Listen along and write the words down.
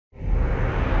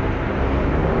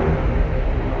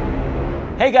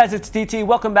Hey guys, it's TT.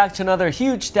 Welcome back to another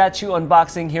huge statue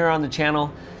unboxing here on the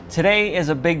channel. Today is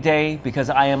a big day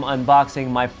because I am unboxing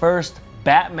my first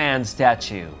Batman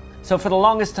statue. So for the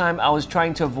longest time, I was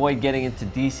trying to avoid getting into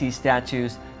DC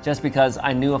statues just because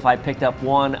I knew if I picked up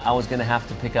one, I was gonna have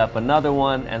to pick up another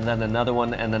one, and then another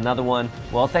one, and another one.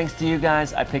 Well, thanks to you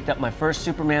guys, I picked up my first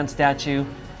Superman statue,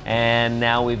 and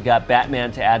now we've got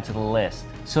Batman to add to the list.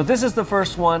 So this is the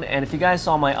first one, and if you guys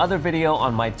saw my other video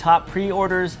on my top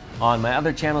pre-orders on my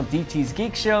other channel, DT's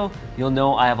Geek Show, you'll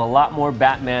know I have a lot more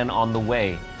Batman on the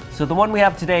way. So the one we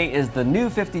have today is the new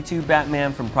 52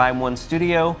 Batman from Prime 1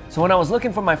 Studio. So when I was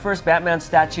looking for my first Batman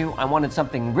statue, I wanted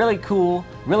something really cool,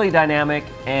 really dynamic,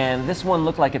 and this one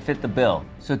looked like it fit the bill.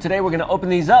 So today we're gonna open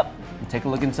these up and take a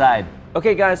look inside.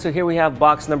 Okay guys, so here we have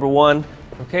box number one.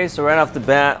 Okay, so right off the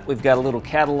bat, we've got a little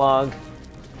catalog,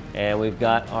 and we've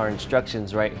got our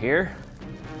instructions right here.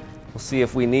 We'll see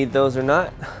if we need those or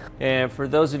not. And for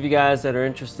those of you guys that are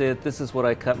interested, this is what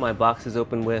I cut my boxes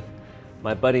open with.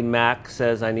 My buddy Mac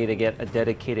says I need to get a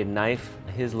dedicated knife.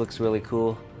 His looks really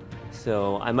cool.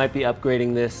 So I might be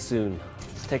upgrading this soon.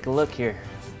 Let's take a look here.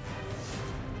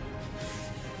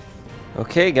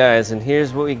 Okay guys, and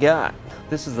here's what we got.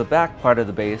 This is the back part of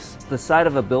the base. It's the side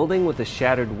of a building with a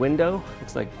shattered window.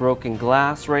 Looks like broken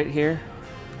glass right here.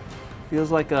 Feels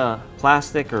like a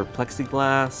plastic or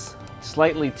plexiglass.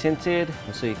 Slightly tinted,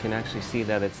 so you can actually see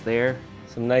that it's there.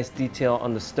 Some nice detail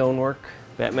on the stonework.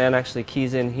 Batman actually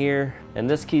keys in here, and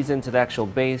this keys into the actual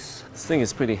base. This thing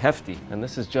is pretty hefty, and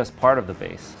this is just part of the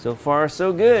base. So far,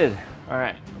 so good. All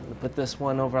right, we'll put this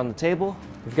one over on the table.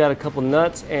 We've got a couple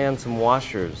nuts and some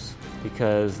washers,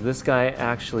 because this guy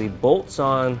actually bolts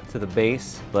on to the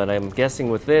base, but I'm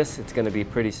guessing with this, it's gonna be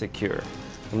pretty secure.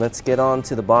 And let's get on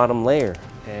to the bottom layer.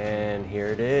 And here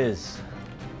it is.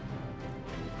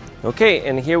 Okay,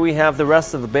 and here we have the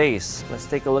rest of the base. Let's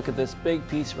take a look at this big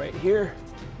piece right here.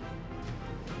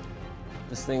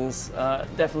 This thing's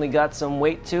definitely got some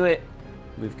weight to it.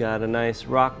 We've got a nice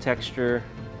rock texture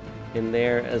in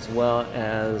there, as well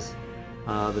as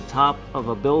the top of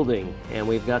a building. And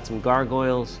we've got some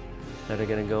gargoyles that are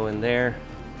gonna go in there,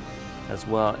 as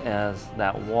well as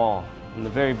that wall. On the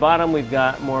very bottom, we've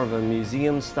got more of a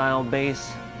museum style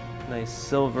base. Nice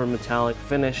silver metallic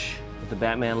finish with the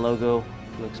Batman logo.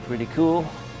 Looks pretty cool.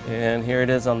 And here it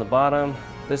is on the bottom.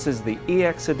 This is the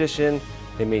EX edition.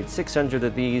 They made 600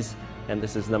 of these, and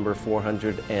this is number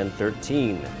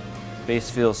 413. Base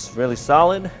feels really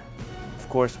solid. Of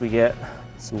course, we get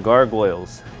some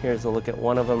gargoyles. Here's a look at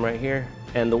one of them right here.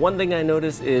 And the one thing I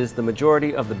noticed is the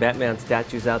majority of the Batman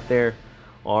statues out there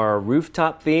are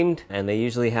rooftop themed, and they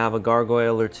usually have a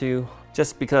gargoyle or two,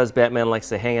 just because Batman likes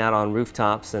to hang out on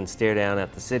rooftops and stare down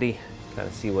at the city, kind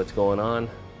of see what's going on.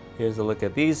 Here's a look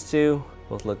at these two.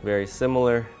 Both look very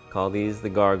similar. Call these the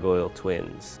Gargoyle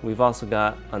Twins. We've also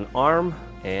got an arm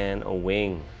and a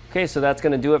wing. Okay, so that's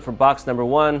gonna do it for box number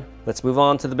one. Let's move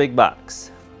on to the big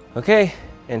box. Okay,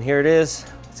 and here it is.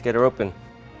 Let's get her open.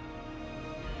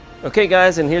 Okay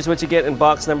guys, and here's what you get in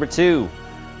box number two.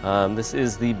 This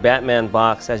is the Batman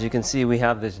box. As you can see, we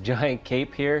have this giant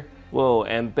cape here. Whoa,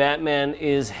 and Batman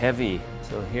is heavy.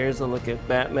 So here's a look at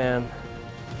Batman.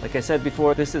 Like I said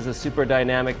before, this is a super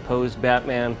dynamic posed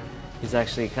Batman. He's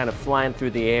actually kind of flying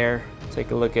through the air.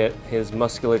 Take a look at his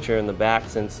musculature in the back,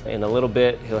 since in a little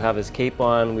bit he'll have his cape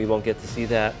on. We won't get to see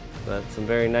that, but some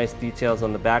very nice details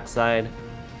on the back side.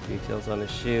 Details on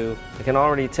his shoe. I can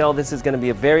already tell this is going to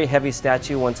be a very heavy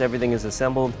statue once everything is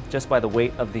assembled, just by the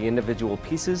weight of the individual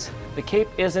pieces. The cape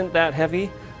isn't that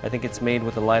heavy. I think it's made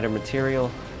with a lighter material,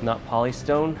 not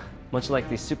polystone, much like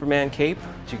the Superman cape.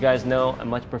 As you guys know, I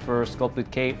much prefer a sculpted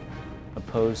cape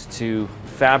opposed to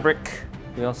fabric.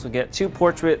 We also get two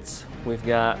portraits. We've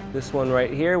got this one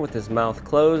right here with his mouth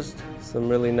closed. Some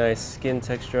really nice skin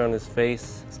texture on his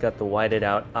face. He's got the whited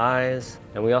out eyes.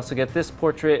 And we also get this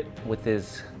portrait with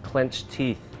his clenched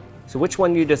teeth. So which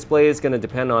one you display is going to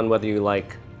depend on whether you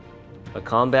like a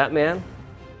calm Batman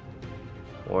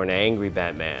or an angry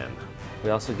Batman. We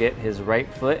also get his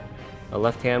right foot, a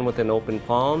left hand with an open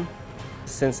palm.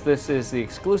 Since this is the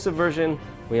exclusive version,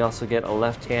 we also get a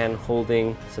left hand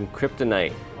holding some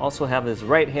kryptonite. Also have his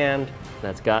right hand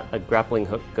that's got a grappling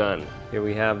hook gun. Here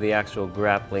we have the actual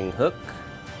grappling hook,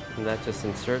 and that just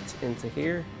inserts into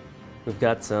here. We've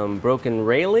got some broken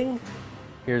railing.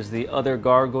 Here's the other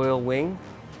gargoyle wing.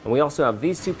 And we also have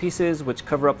these two pieces which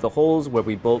cover up the holes where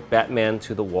we bolt Batman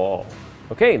to the wall.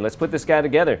 Okay, let's put this guy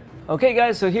together. Okay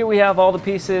guys, so here we have all the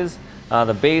pieces.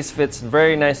 The base fits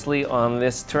very nicely on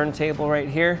this turntable right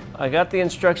here. I got the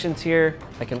instructions here.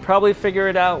 I can probably figure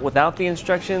it out without the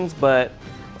instructions, but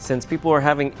Since people are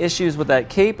having issues with that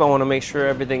cape, I want to make sure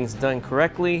everything's done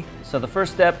correctly. So the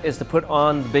first step is to put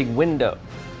on the big window.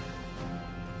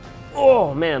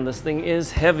 Oh man, this thing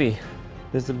is heavy.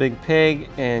 There's the big peg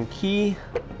and key.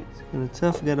 It's kind of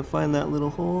tough, gotta find that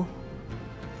little hole.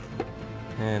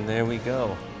 And there we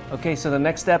go. Okay, so the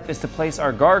next step is to place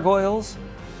our gargoyles.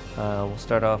 We'll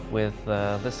start off with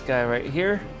this guy right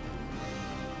here.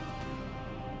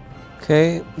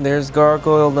 Okay, there's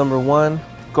gargoyle number 1.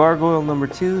 Gargoyle number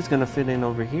 2 is gonna fit in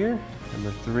over here.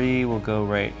 Number 3 will go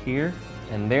right here.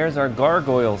 And there's our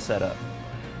gargoyle setup.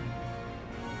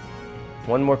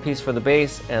 One more piece for the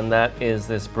base, and that is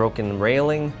this broken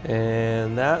railing.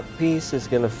 And that piece is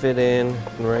gonna fit in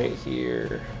right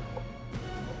here.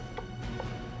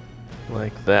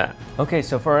 Like that. Okay,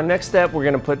 so for our next step, we're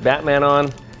gonna put Batman on,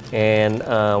 and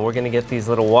we're gonna get these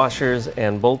little washers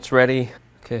and bolts ready.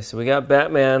 Okay, so we got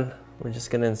Batman. We're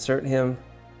just gonna insert him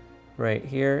right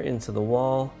here into the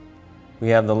wall. We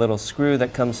have the little screw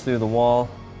that comes through the wall.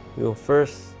 We will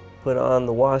first put on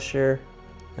the washer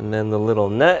and then the little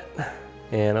nut.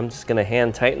 And I'm just gonna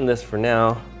hand tighten this for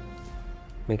now.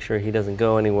 Make sure he doesn't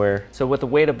go anywhere. So with the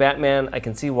weight of Batman, I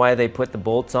can see why they put the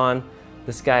bolts on.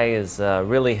 This guy is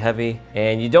really heavy,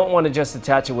 and you don't want to just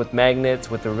attach it with magnets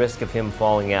with the risk of him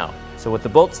falling out. So with the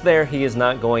bolts there, he is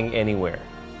not going anywhere.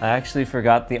 I actually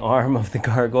forgot the arm of the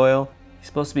gargoyle. He's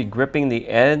supposed to be gripping the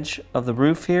edge of the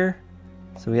roof here.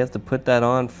 So we have to put that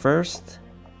on first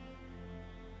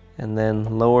and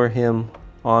then lower him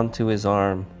onto his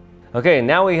arm. Okay,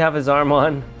 now we have his arm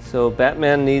on. So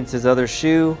Batman needs his other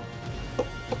shoe.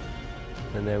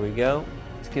 And there we go.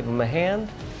 Let's give him a hand.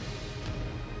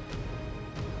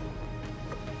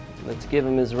 Let's give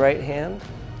him his right hand.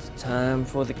 It's time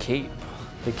for the cape.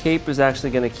 The cape is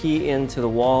actually going to key into the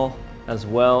wall as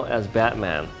well as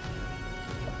Batman.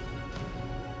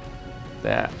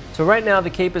 That. So right now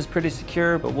the cape is pretty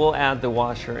secure, but we'll add the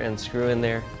washer and screw in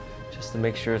there just to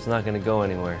make sure it's not going to go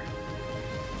anywhere.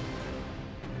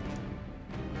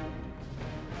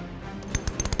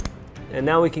 And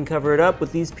now we can cover it up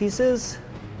with these pieces.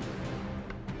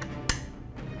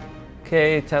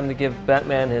 Okay, time to give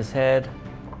Batman his head.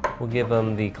 We'll give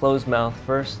him the closed mouth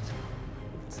first.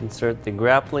 Let's insert the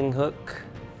grappling hook.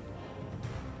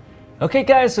 Okay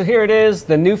guys, so here it is,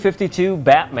 the new 52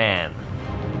 Batman.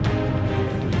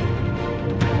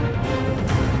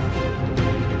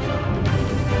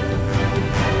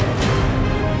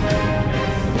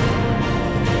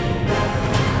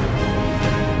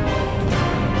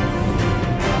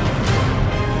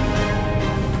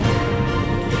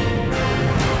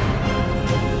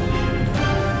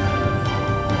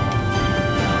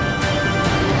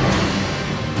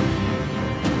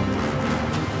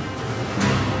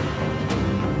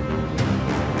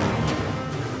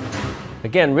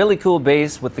 Again, really cool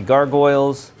base with the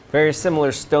gargoyles. Very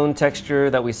similar stone texture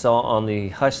that we saw on the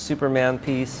Hush Superman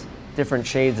piece. Different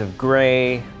shades of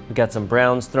gray. We got some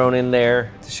browns thrown in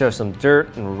there to show some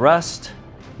dirt and rust.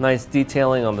 Nice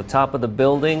detailing on the top of the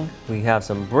building. We have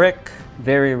some brick.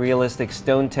 Very realistic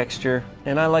stone texture.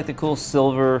 And I like the cool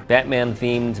silver Batman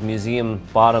themed museum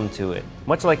bottom to it.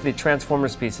 Much like the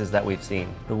Transformers pieces that we've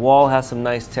seen. The wall has some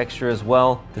nice texture as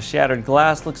well. The shattered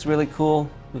glass looks really cool.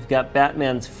 We've got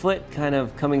Batman's foot kind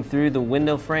of coming through the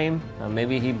window frame.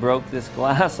 Maybe he broke this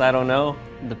glass, I don't know.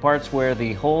 The parts where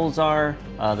the holes are,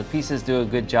 the pieces do a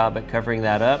good job at covering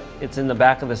that up. It's in the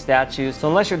back of the statue, so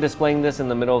unless you're displaying this in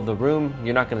the middle of the room,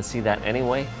 you're not gonna see that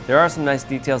anyway. There are some nice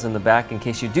details in the back in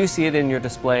case you do see it in your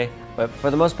display, but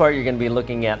for the most part, you're gonna be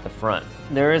looking at the front.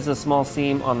 There is a small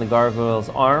seam on the gargoyle's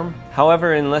arm.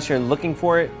 However, unless you're looking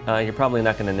for it, you're probably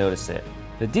not gonna notice it.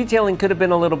 The detailing could have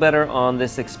been a little better on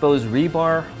this exposed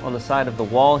rebar on the side of the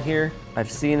wall here. I've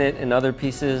seen it in other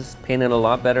pieces painted a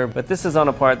lot better, but this is on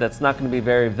a part that's not going to be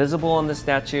very visible on the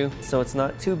statue, so it's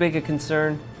not too big a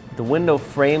concern. The window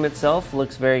frame itself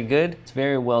looks very good. It's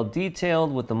very well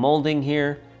detailed with the molding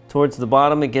here. Towards the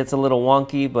bottom it gets a little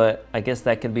wonky, but I guess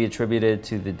that could be attributed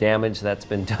to the damage that's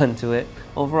been done to it.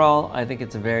 Overall, I think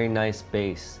it's a very nice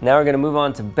base. Now we're going to move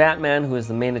on to Batman, who is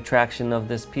the main attraction of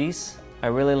this piece. I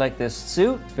really like this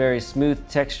suit. Very smooth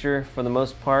texture for the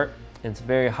most part. It's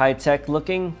very high-tech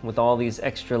looking with all these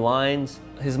extra lines.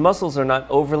 His muscles are not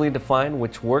overly defined,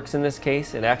 which works in this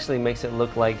case. It actually makes it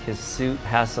look like his suit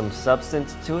has some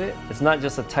substance to it. It's not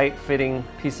just a tight-fitting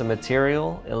piece of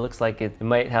material. It looks like it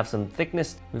might have some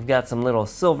thickness. We've got some little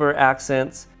silver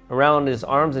accents. Around his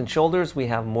arms and shoulders, we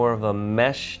have more of a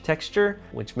mesh texture,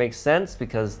 which makes sense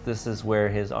because this is where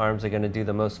his arms are going to do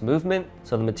the most movement.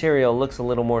 So the material looks a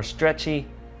little more stretchy,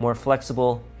 more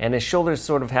flexible, and his shoulders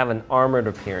sort of have an armored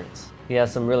appearance. He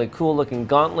has some really cool looking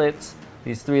gauntlets.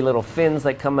 These three little fins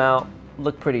that come out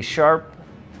look pretty sharp.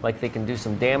 like they can do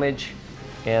some damage.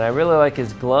 And I really like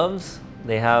his gloves.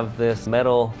 They have this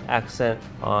metal accent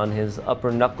on his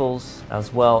upper knuckles,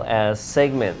 as well as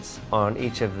segments on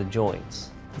each of the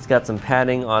joints. He's got some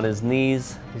padding on his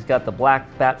knees. He's got the black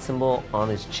bat symbol on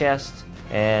his chest,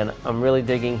 and I'm really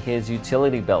digging his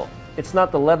utility belt. It's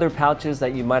not the leather pouches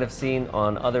that you might have seen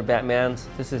on other Batmans.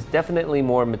 This is definitely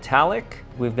more metallic.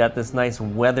 We've got this nice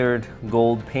weathered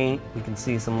gold paint. You can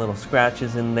see some little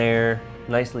scratches in there,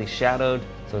 nicely shadowed,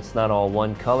 so it's not all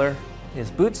one color. His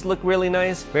boots look really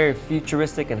nice, very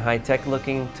futuristic and high-tech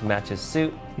looking to match his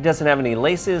suit. He doesn't have any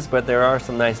laces, but there are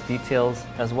some nice details,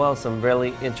 as well as some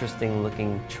really interesting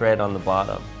looking tread on the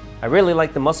bottom. I really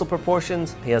like the muscle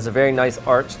proportions. He has a very nice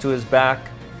arch to his back,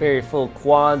 very full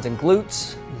quads and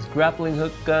glutes. His grappling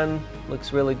hook gun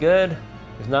looks really good.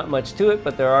 There's not much to it,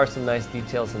 but there are some nice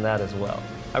details in that as well.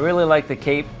 I really like the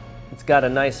cape. It's got a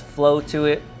nice flow to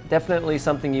it. Definitely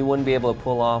something you wouldn't be able to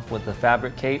pull off with a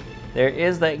fabric cape. There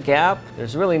is that gap.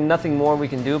 There's really nothing more we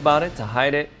can do about it to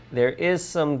hide it. There is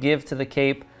some give to the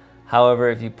cape. However,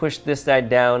 if you push this side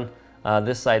down,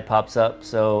 this side pops up.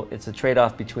 So it's a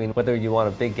trade-off between whether you want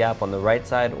a big gap on the right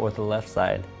side or the left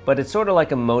side. But it's sort of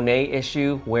like a Monet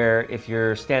issue where if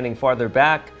you're standing farther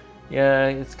back, yeah,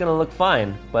 it's gonna look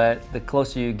fine. But the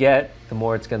closer you get, the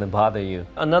more it's gonna bother you.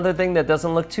 Another thing that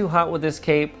doesn't look too hot with this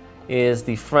cape is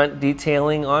the front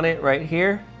detailing on it right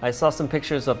here. I saw some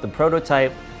pictures of the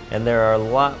prototype, and there are a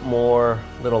lot more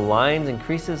little lines and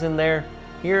creases in there.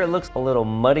 Here it looks a little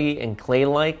muddy and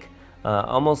clay-like,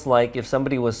 almost like if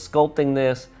somebody was sculpting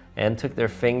this and took their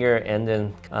finger and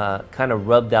then kind of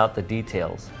rubbed out the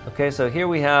details. Okay, so here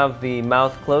we have the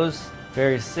mouth closed.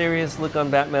 Very serious look on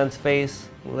Batman's face.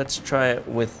 Let's try it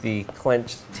with the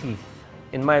clenched teeth.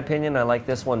 In my opinion, I like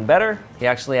this one better. He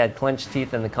actually had clenched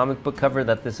teeth in the comic book cover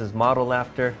that this is modeled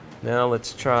after. Now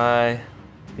let's try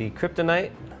the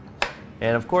kryptonite.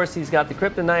 And of course he's got the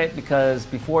kryptonite because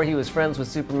before he was friends with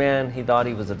Superman, he thought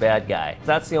he was a bad guy.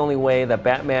 That's the only way that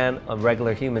Batman, a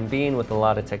regular human being with a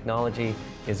lot of technology,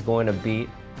 is going to beat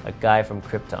a guy from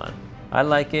Krypton. I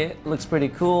like it, looks pretty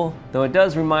cool, though it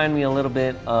does remind me a little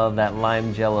bit of that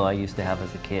lime jello I used to have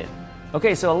as a kid.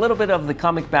 Okay, so a little bit of the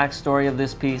comic backstory of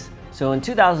this piece. So in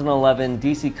 2011,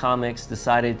 DC Comics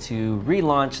decided to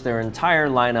relaunch their entire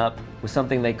lineup with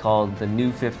something they called the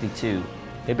New 52.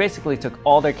 They basically took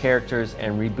all their characters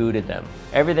and rebooted them.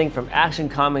 Everything from Action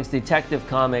Comics, Detective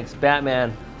Comics,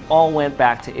 Batman, all went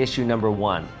back to issue number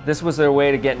 1. This was their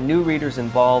way to get new readers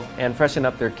involved and freshen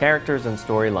up their characters and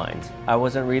storylines. I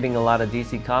wasn't reading a lot of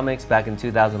DC Comics back in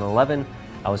 2011.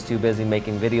 I was too busy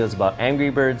making videos about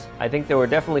Angry Birds. I think there were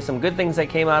definitely some good things that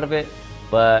came out of it,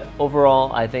 but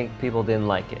overall, I think people didn't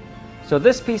like it. So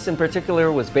this piece in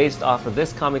particular was based off of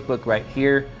this comic book right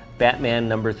here, Batman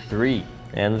number 3.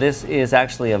 And this is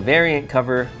actually a variant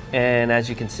cover, and as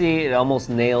you can see, it almost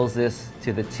nails this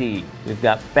to the T. We've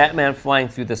got Batman flying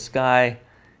through the sky,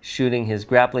 shooting his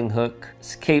grappling hook,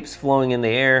 his cape's flowing in the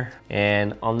air,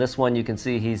 and on this one you can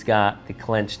see he's got the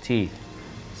clenched teeth.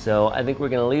 So I think we're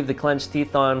gonna leave the clenched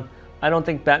teeth on. I don't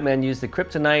think Batman used the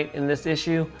kryptonite in this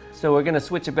issue, so we're gonna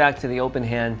switch it back to the open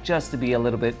hand just to be a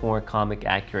little bit more comic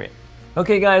accurate.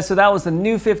 Okay guys, so that was the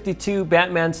New 52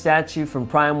 Batman statue from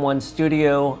Prime 1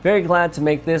 Studio. Very glad to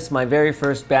make this my very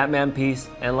first Batman piece.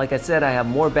 And like I said, I have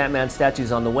more Batman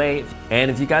statues on the way. And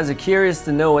if you guys are curious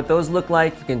to know what those look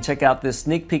like, you can check out this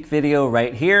sneak peek video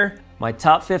right here. My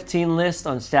top 15 list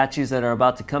on statues that are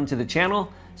about to come to the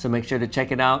channel. So make sure to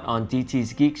check it out on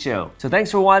DT's Geek Show. So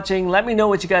thanks for watching. Let me know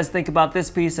what you guys think about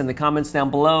this piece in the comments down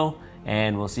below.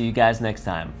 And we'll see you guys next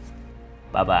time.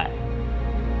 Bye-bye.